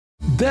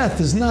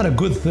death is not a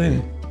good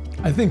thing.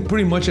 I think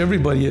pretty much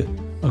everybody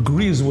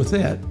agrees with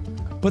that.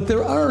 But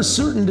there are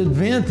certain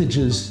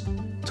advantages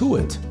to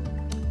it.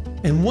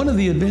 And one of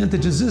the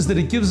advantages is that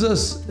it gives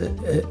us,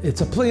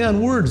 it's a play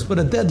on words, but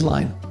a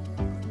deadline.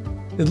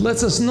 It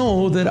lets us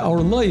know that our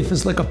life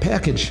is like a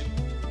package.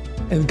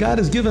 And God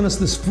has given us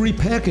this free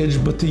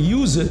package, but to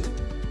use it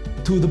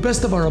to the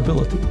best of our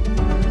ability.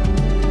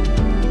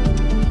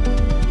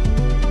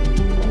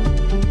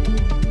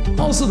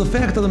 Also, the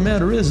fact of the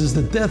matter is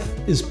that death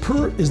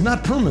is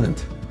not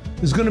permanent.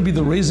 There's going to be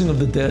the raising of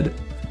the dead.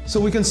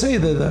 So we can say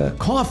that a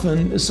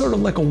coffin is sort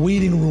of like a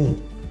waiting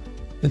room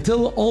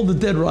until all the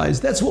dead rise.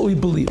 That's what we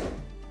believe.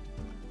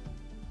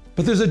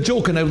 But there's a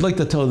joke, and I would like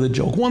to tell the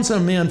joke. Once a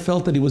man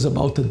felt that he was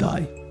about to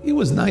die. He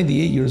was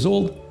 98 years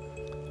old.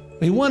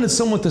 He wanted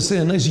someone to say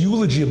a nice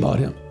eulogy about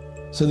him.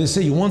 So they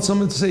say, you want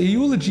someone to say a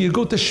eulogy, you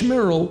go to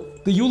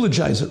Shmerel, the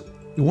eulogizer.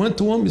 You went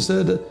to him, you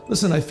said,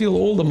 listen, I feel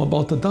old, I'm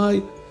about to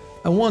die.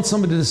 I want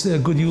somebody to say a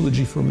good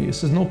eulogy for me. He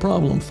says, no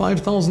problem.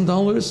 $5,000,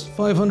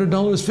 $500,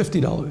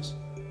 $50.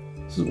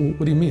 So,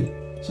 what do you mean?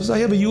 He says, I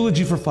have a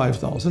eulogy for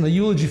 $5,000, a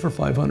eulogy for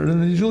 $500,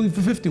 and a eulogy for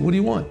 $50. What do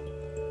you want?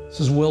 He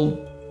says, well,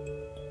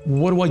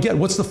 what do I get?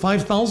 What's the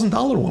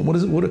 $5,000 one? What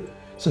is it?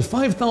 He says,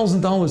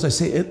 $5,000, I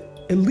say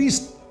at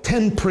least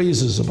 10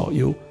 praises about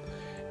you,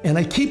 and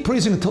I keep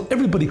praising until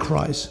everybody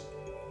cries.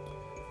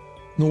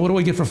 Now, what do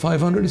I get for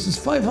 500? He says,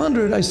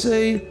 500, I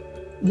say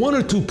 1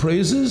 or 2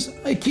 praises.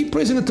 I keep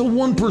praising until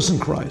one person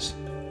cries.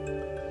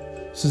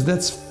 He says,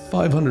 that's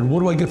 500. What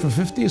do I get for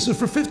 50? He says,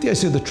 for 50, I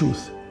say the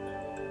truth.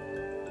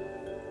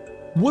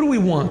 What do we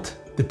want?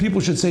 That people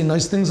should say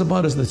nice things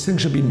about us, that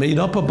things should be made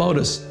up about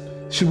us?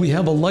 Should we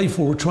have a life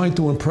where we're trying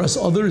to impress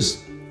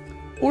others?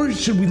 Or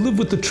should we live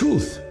with the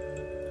truth?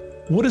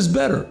 What is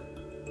better?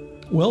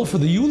 Well, for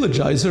the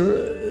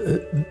eulogizer,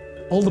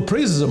 all the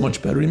praises are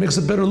much better. He makes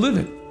a better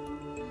living.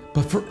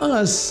 But for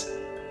us,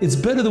 it's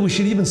better that we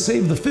should even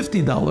save the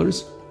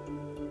 $50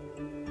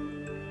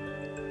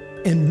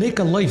 and make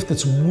a life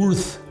that's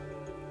worth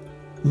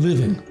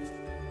living.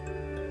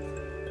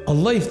 A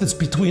life that's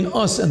between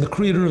us and the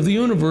creator of the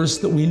universe,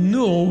 that we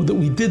know that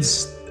we did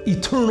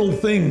eternal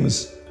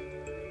things,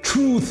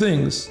 true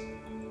things,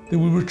 that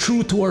we were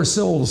true to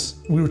ourselves,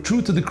 we were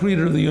true to the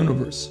creator of the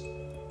universe,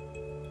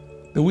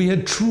 that we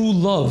had true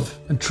love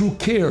and true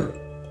care.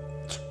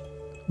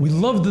 We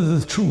loved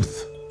the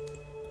truth.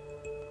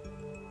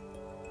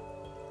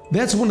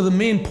 That's one of the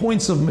main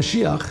points of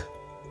Moshiach,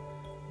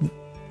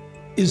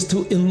 is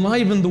to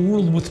enliven the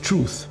world with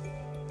truth.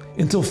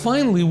 Until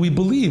finally we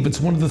believe, it's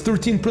one of the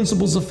 13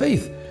 principles of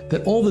faith,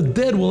 that all the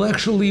dead will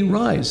actually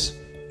rise.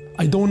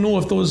 I don't know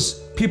if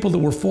those people that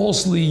were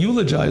falsely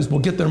eulogized will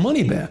get their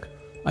money back.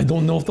 I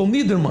don't know if they'll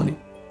need their money.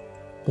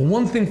 But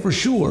one thing for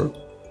sure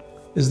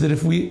is that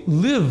if we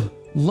live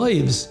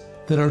lives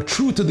that are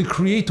true to the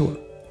Creator,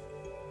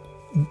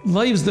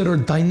 lives that are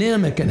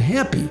dynamic and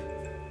happy,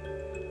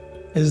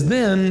 as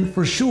then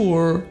for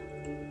sure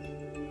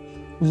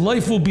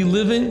life will be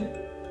living,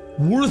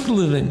 worth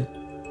living,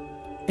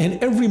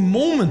 and every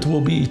moment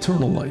will be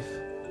eternal life.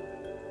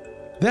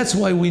 That's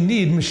why we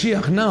need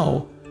Moshiach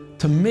now,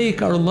 to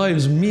make our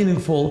lives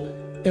meaningful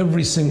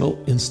every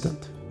single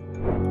instant.